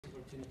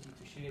opportunity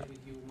to share with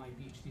you my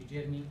PhD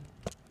journey.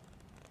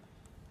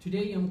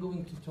 Today I'm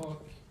going to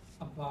talk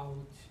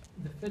about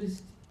the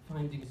first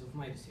findings of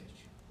my research.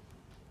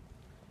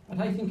 But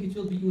I think it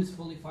will be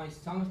useful if I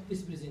start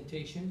this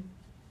presentation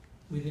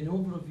with an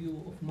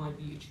overview of my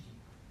PhD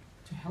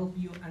to help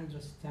you to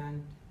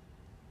understand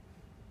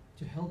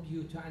the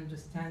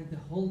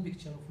whole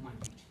picture of my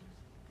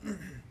PhD.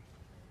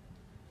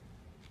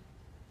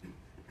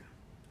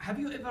 Have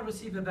you ever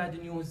received a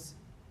bad news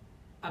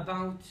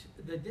about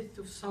the death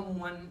of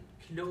someone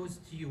close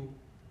to you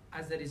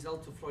as a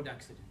result of road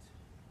accident?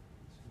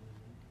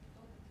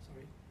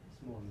 Sorry?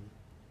 This morning.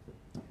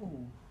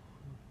 Oh.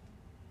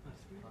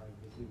 I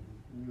received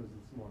news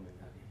this morning.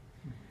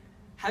 Okay.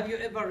 Have you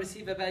ever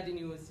received a bad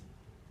news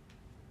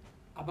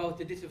about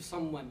the death of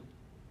someone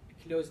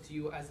close to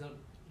you as a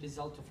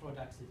result of road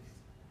accident?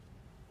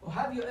 Or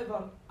have you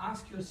ever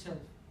asked yourself,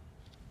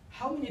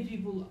 how many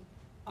people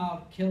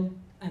are killed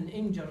and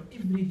injured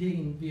every day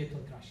in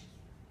vehicle crashes?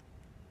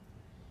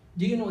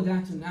 Do you know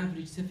that on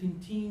average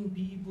 17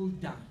 people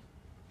die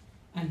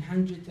and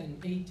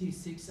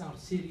 186 are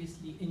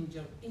seriously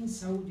injured in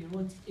Saudi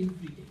roads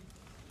every day?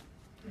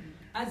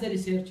 As a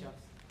researcher,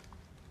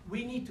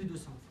 we need to do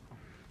something.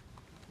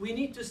 We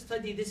need to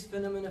study this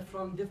phenomenon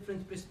from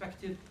different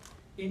perspectives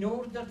in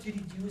order to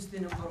reduce the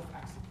number of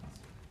accidents.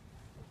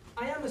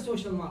 I am a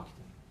social marketer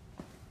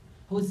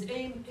whose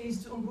aim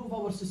is to improve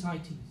our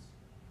societies,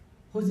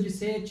 whose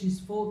research is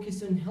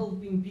focused on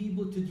helping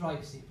people to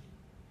drive safely.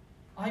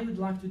 I would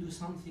like to do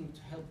something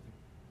to help them.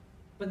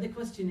 But the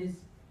question is,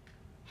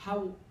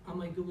 how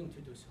am I going to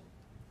do so?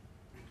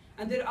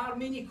 And there are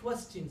many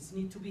questions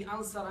need to be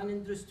answered and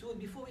understood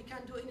before we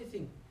can do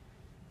anything.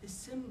 The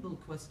simple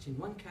question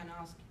one can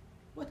ask,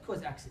 what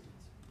causes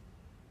accidents?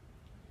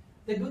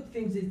 The good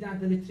thing is that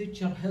the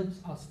literature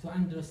helps us to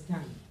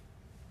understand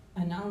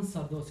and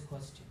answer those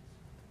questions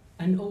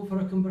and offer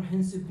a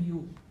comprehensive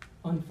view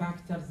on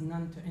factors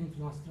known to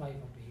influence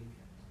driver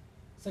behavior,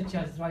 such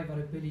as driver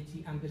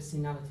ability and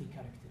personality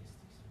characteristics.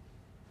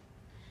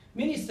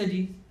 Many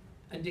studies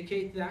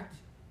indicate that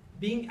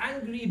being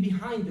angry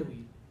behind the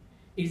wheel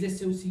is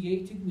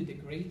associated with a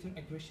greater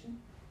aggression,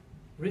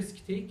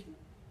 risk-taking,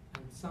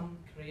 and some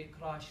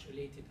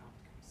crash-related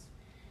outcomes.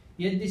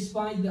 Yet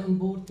despite the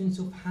importance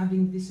of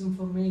having this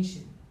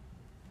information,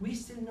 we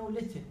still know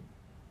little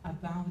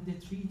about the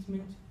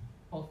treatment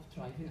of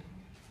driving anger.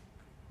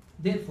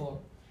 Therefore,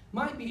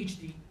 my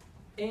PhD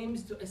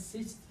aims to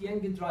assist young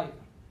drivers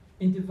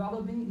in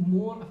developing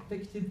more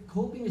effective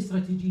coping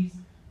strategies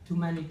to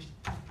manage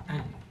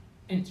anger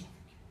in traffic.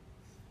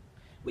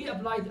 We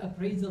applied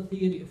appraisal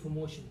theory of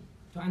emotion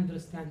to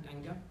understand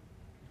anger,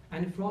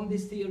 and from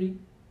this theory,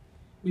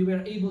 we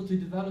were able to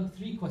develop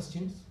 3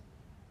 questions,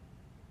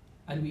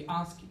 and we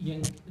asked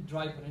young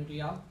drivers in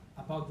Riyadh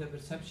about their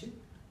perception,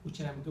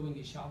 which I am going,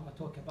 inshallah,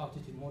 talk about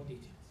it in more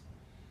details.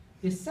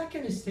 The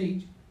second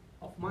stage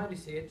of my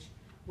research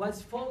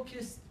was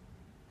focused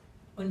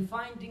on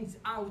finding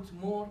out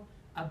more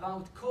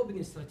about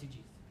coping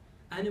strategies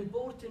and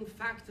important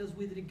factors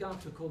with regard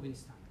to coping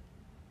style.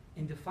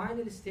 In the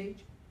final stage,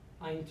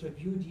 I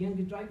interviewed young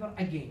driver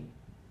again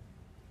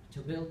to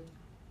build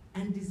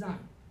and design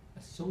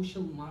a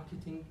social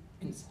marketing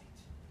insight.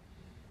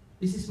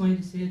 This is my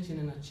research in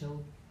a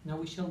nutshell. Now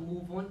we shall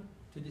move on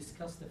to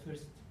discuss the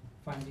first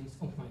findings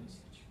of my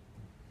research.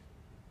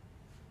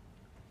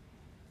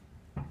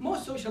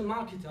 Most social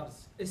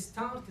marketers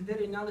start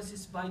their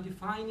analysis by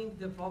defining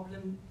the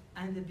problem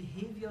and the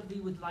behavior they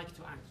would like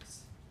to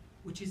address,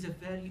 which is a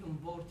very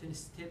important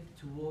step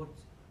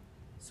towards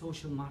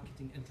social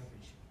marketing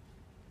intervention.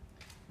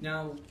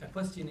 Now, the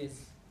question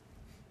is,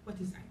 what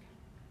is anger?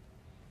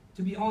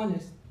 To be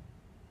honest,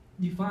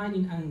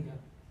 defining anger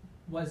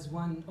was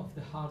one of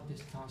the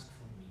hardest tasks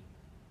for me,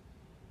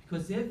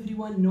 because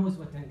everyone knows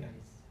what anger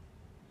is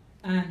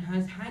and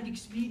has had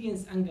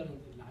experienced anger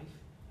in their life.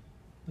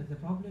 But the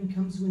problem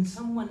comes when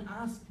someone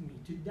asks me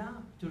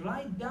to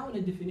write down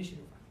a definition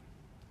of anger.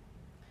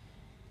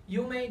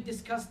 You may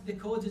discuss the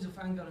causes of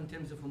anger in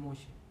terms of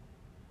emotion.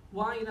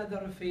 Why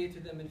another refer to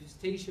the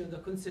manifestation, the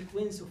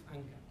consequence of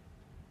anger?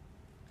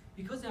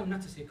 Because I'm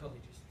not a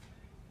psychologist,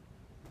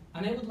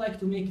 and I would like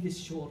to make this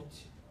short,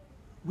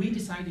 we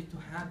decided to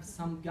have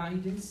some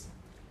guidance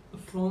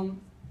from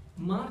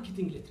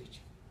marketing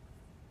literature.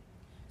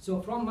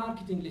 So from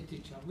marketing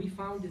literature, we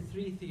found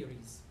 3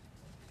 theories: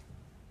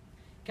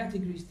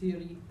 categories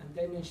theory and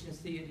dimensions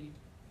theory,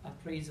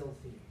 appraisal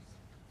theories.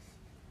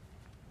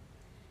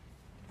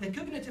 The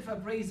cognitive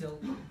appraisal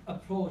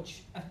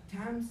approach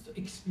attempts to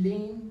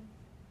explain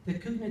the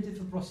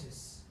cognitive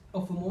process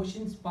of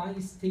emotions by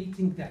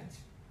stating that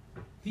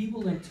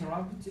people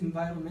interrupt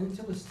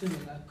environmental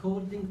stimuli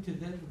according to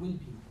their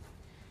well-being.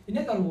 In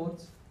other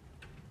words,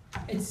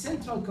 its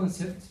central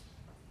concept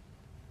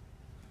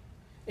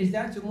is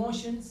that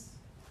emotions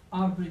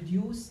are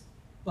produced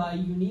by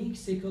unique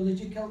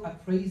psychological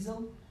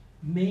appraisal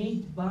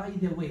made by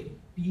the way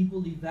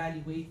people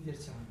evaluate their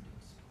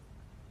surroundings.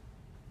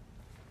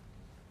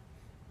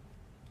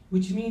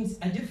 Which means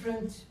a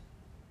different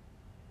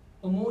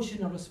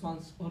emotional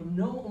response or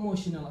no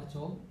emotional at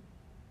all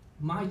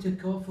might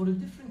occur for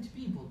different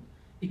people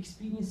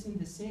experiencing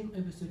the same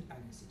episode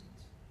and incident.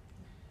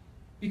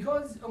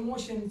 Because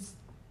emotions,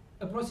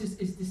 a process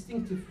is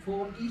distinctive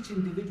for each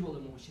individual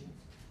emotion,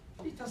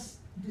 let us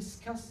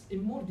discuss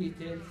in more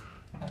detail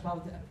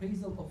about the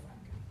appraisal of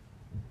anger.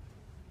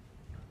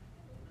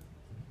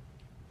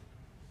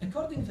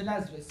 According to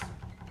Lazarus,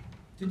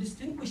 to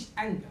distinguish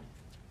anger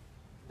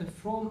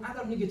from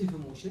other negative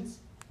emotions,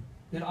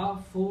 there are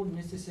 4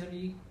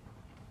 necessary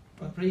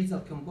appraisal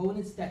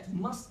components that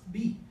must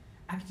be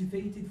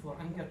activated for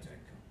anger to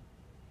occur.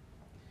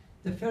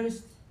 The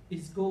first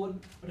is goal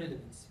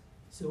relevance.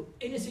 So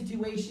in a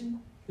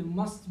situation, there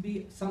must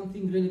be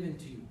something relevant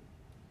to you.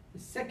 The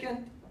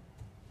second,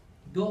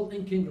 goal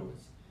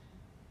incongruence.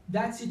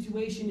 That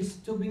situation is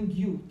stopping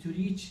you to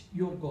reach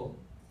your goal.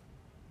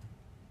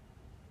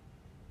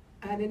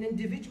 And an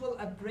individual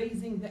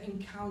appraising the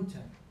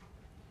encounter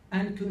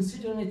and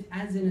considering it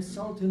as an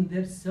assault on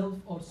their self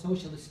or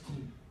social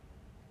esteem.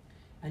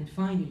 And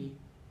finally,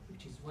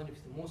 which is one of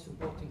the most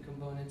important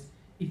components,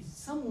 is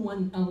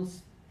someone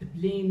else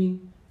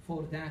blaming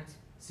for that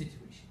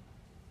situation.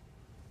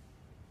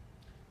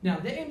 Now,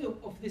 the aim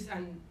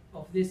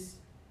of this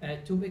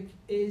topic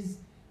is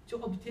to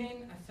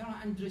obtain a thorough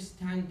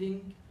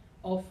understanding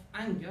of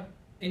anger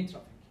in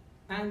traffic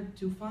and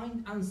to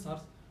find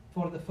answers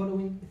for the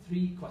following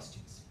 3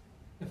 questions.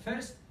 The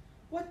first,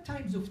 what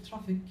types of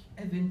traffic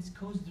events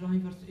cause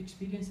drivers to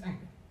experience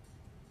anger?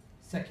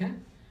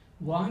 Second,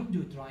 why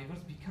do drivers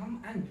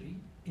become angry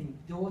in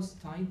those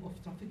type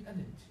of traffic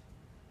events?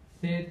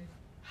 Third,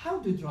 how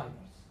do drivers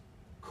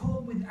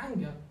cope with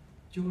anger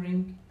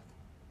during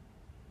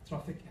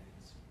traffic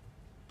events?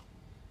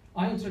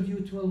 I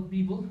interviewed 12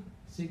 people,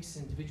 6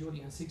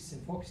 individually and 6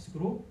 in focus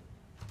group.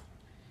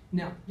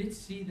 Now, let's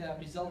see the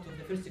result of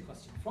the first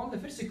question. From the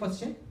first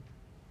question,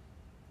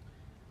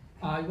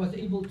 I was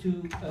able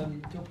to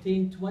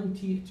obtain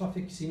 20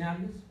 traffic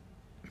scenarios.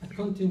 A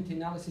content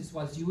analysis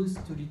was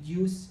used to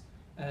reduce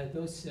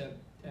those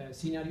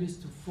scenarios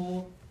to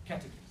 4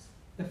 categories.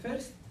 The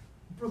first,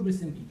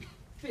 progress in people.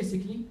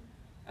 Basically,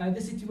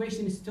 the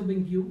situation is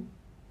stopping you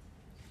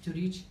to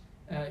reach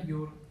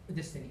your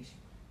destination.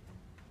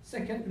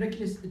 Second,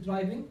 reckless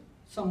driving.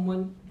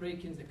 Someone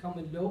breaking the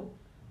common law.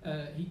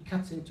 He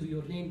cuts into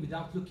your lane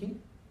without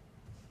looking.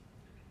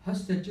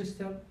 Hostile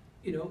gesture,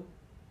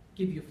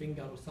 give your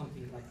finger or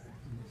something like that.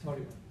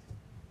 Sorry about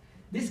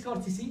it.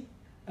 Discourtesy.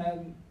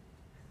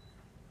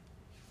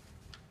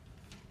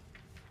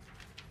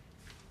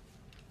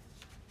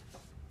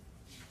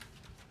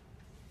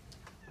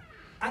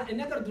 And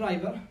another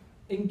driver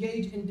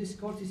engaged in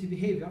discourteous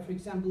behavior. For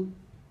example,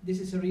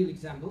 this is a real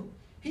example.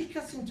 He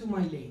cuts into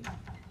my lane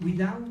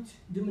without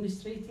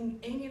demonstrating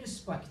any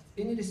respect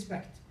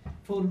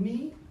for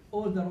me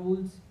or the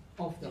rules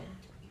of the road.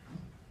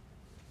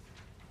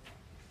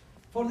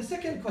 For the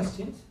second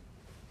question,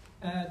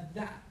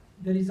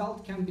 the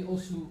result can be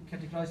also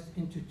categorized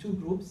into 2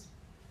 groups.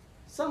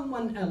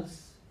 Someone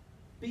else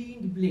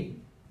being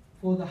blamed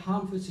for the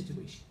harmful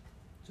situation.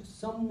 So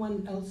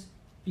someone else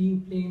being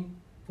blamed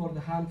for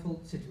the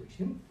harmful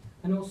situation.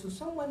 And also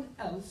someone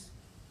else,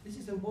 this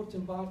is an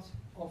important part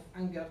of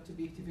anger to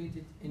be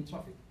activated in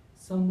traffic.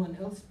 Someone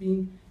else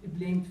being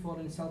blamed for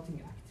an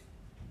insulting act.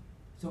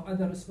 So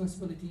other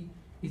responsibility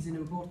is an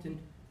important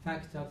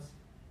factor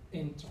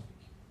in traffic.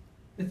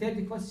 The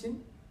third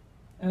question,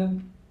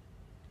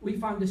 we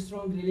found a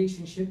strong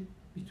relationship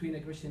between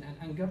aggression and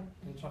anger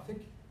in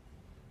traffic.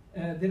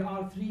 There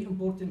are 3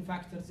 important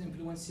factors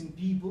influencing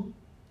people,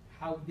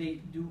 how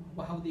they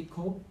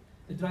cope.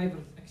 The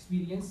driver's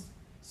experience.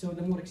 So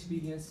the more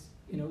experience,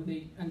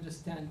 they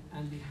understand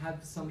and they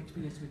have some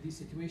experience with this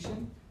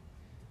situation.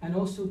 And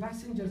also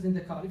passengers in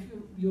the car. If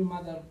your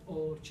mother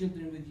or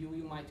children with you,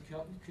 you might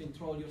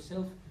control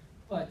yourself.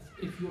 But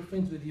if your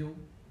friends with you,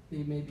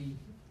 they may be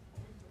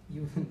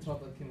you in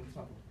trouble.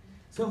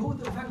 So who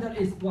the offender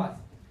is was.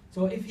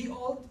 So if he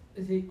old,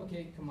 say,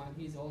 okay, come on,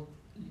 he's old,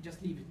 you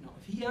just leave it. No,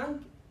 if he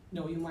young,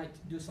 no, you might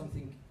do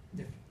something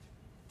different.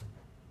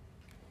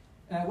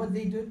 What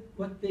they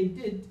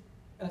did,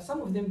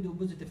 some of them do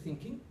positive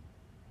thinking,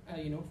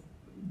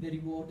 the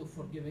reward of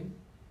forgiving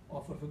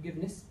or for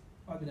forgiveness,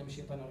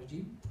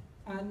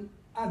 and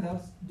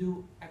others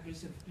do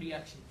aggressive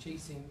reaction,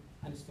 chasing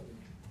and stopping.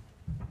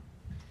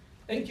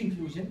 In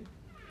conclusion,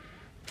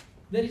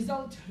 the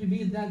result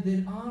revealed that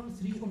there are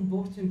 3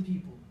 important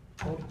people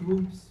or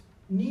groups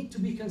need to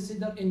be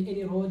considered in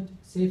any road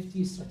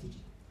safety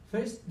strategy.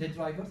 First, the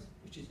drivers,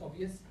 which is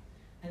obvious,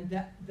 and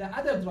the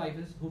other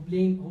drivers who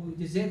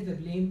deserve the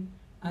blame,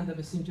 and the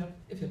passenger,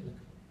 if applicable.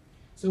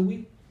 So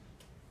we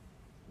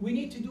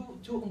need to do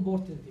 2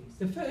 important things.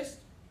 The first,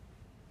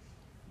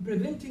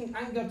 preventing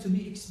anger to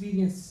be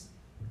experienced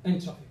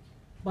in traffic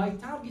by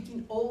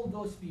targeting all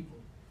those people,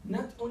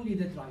 not only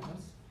the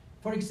drivers.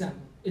 For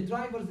example, the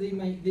drivers, they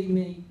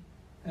may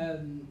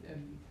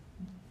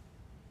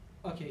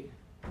okay,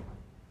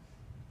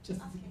 just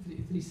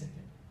 3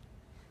 seconds.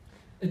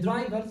 The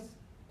drivers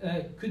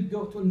could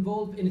go to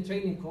involve in a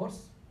training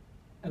course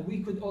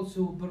We could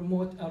also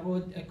promote a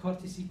road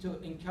courtesy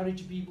to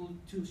encourage people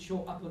to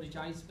show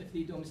apologize if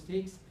they do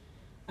mistakes,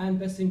 and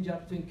passenger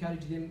to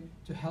encourage them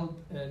to help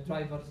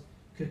drivers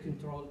to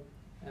control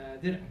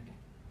their anger.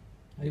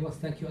 I must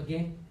thank you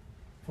again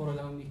for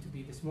allowing me to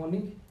be this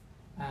morning,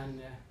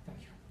 and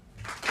thank you.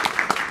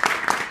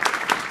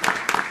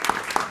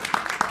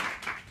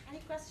 Any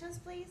questions,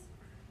 please?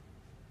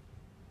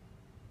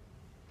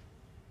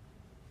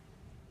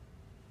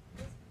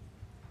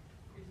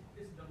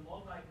 Is the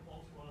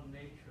multicultural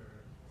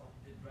nature of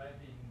the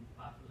driving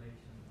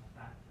population a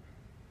factor?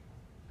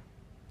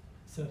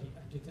 Sorry,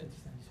 I didn't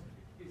understand.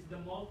 Sorry. Is the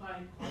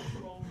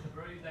multicultural, the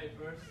very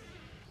diverse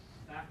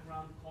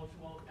background,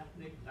 cultural,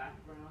 ethnic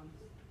backgrounds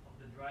of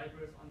the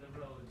drivers on the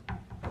road,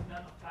 is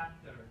that a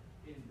factor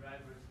in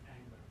drivers'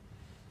 anger?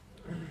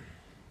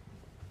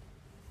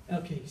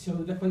 Okay,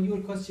 so your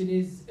question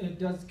is,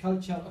 does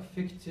culture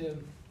affect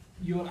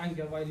your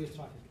anger while you're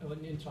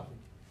in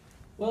traffic?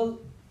 Well,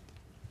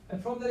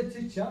 from the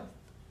literature,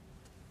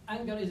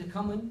 anger is a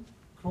common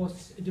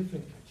across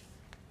different culture.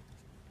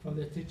 From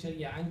the literature,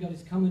 yeah, anger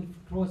is common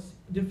across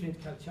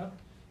different culture.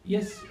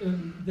 Yes,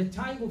 the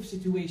type of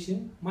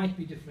situation might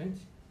be different,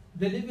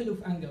 the level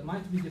of anger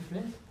might be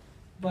different,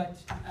 but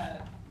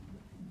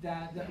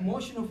the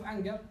emotion of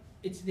anger,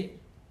 it's there.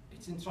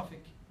 It's in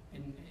traffic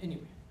in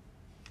anywhere.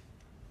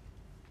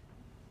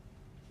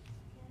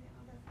 Any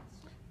other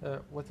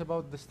questions? What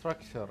about the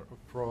structure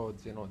of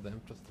roads, you know, the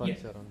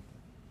infrastructure? And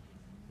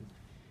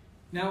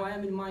Now I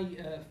am in my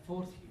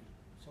fourth year,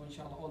 so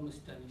inshallah,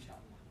 almost done,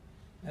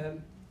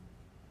 inshallah.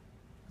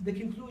 The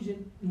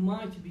conclusion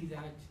might be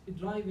that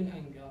driving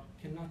anger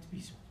cannot be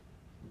solved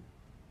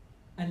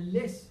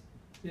unless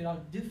there are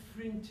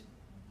different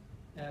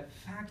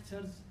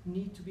factors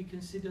need to be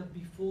considered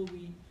before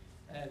we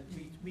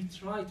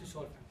try to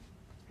solve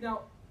it.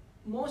 Now,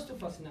 most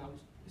of us now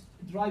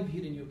drive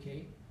here in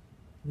UK.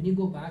 When you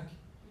go back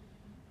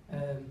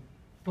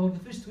for the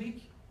first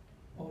week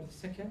or the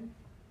second,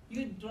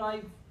 you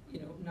drive, you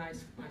know,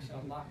 nice,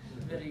 mashallah,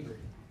 very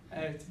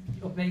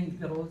obeying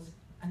the rules,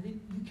 and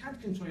then you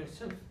can't control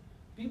yourself.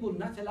 People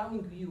not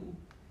allowing you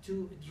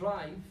to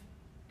drive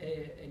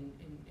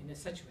in a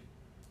such way.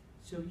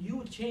 So you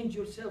will change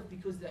yourself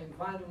because the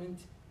environment,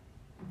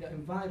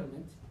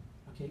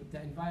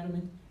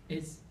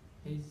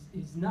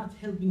 is not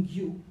helping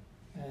you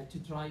to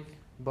drive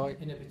in a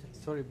better way.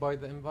 sorry, by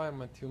the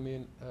environment you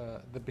mean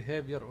the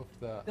behavior of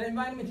the... The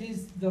environment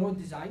is the road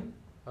design,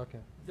 Okay.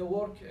 the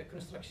work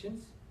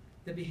constructions,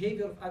 the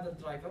behavior of other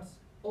drivers,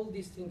 all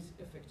these things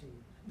affecting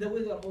you. The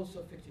weather also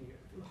affecting you.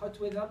 Hot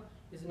weather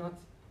is not,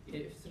 if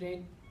it's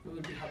rain, we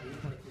will be happy.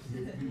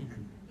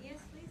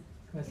 Yes, please.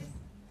 Yes. Yes.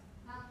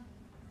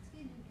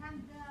 Excuse me, can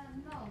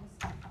the laws,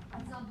 for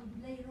example,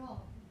 play a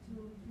role to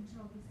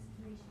control these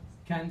situations?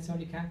 Can.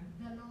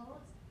 The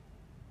laws,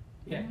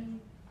 Yeah. I mean,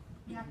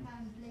 can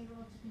play a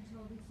role to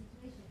control this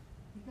situation?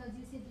 Because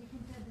you said you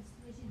compare the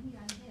situation here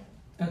and there.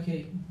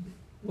 Okay.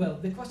 Well,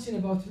 the question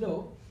about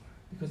law,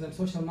 because I'm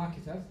social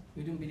marketer,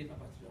 we don't believe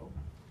about law.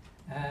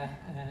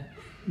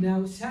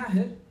 Now,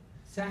 Sahel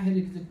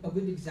is a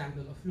good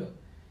example of law.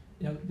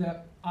 You know,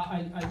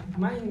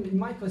 in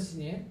my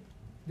questionnaire,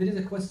 there is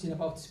a question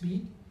about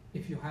speed.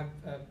 If you have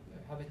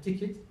a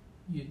ticket,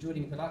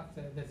 during the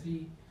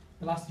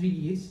last 3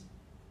 years,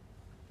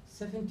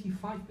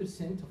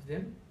 75% of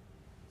them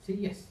say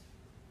yes.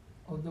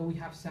 Although we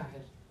have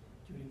Sahel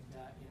during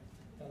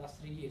the last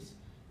 3 years,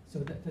 so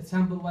the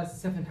sample was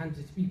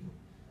 700 people.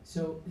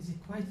 So is it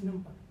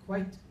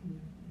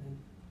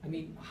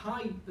a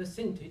high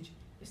percentage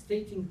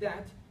stating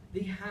that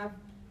they have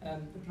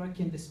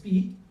broken the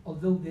speed,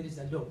 although there is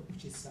a law,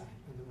 which is Sahel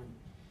on the money.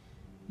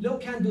 Law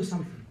can do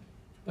something,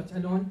 but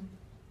alone,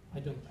 I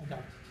doubt it.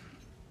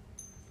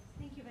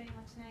 Thank you very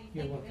much, Naif.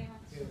 You're Thank you welcome. very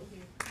much. You're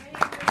welcome. Very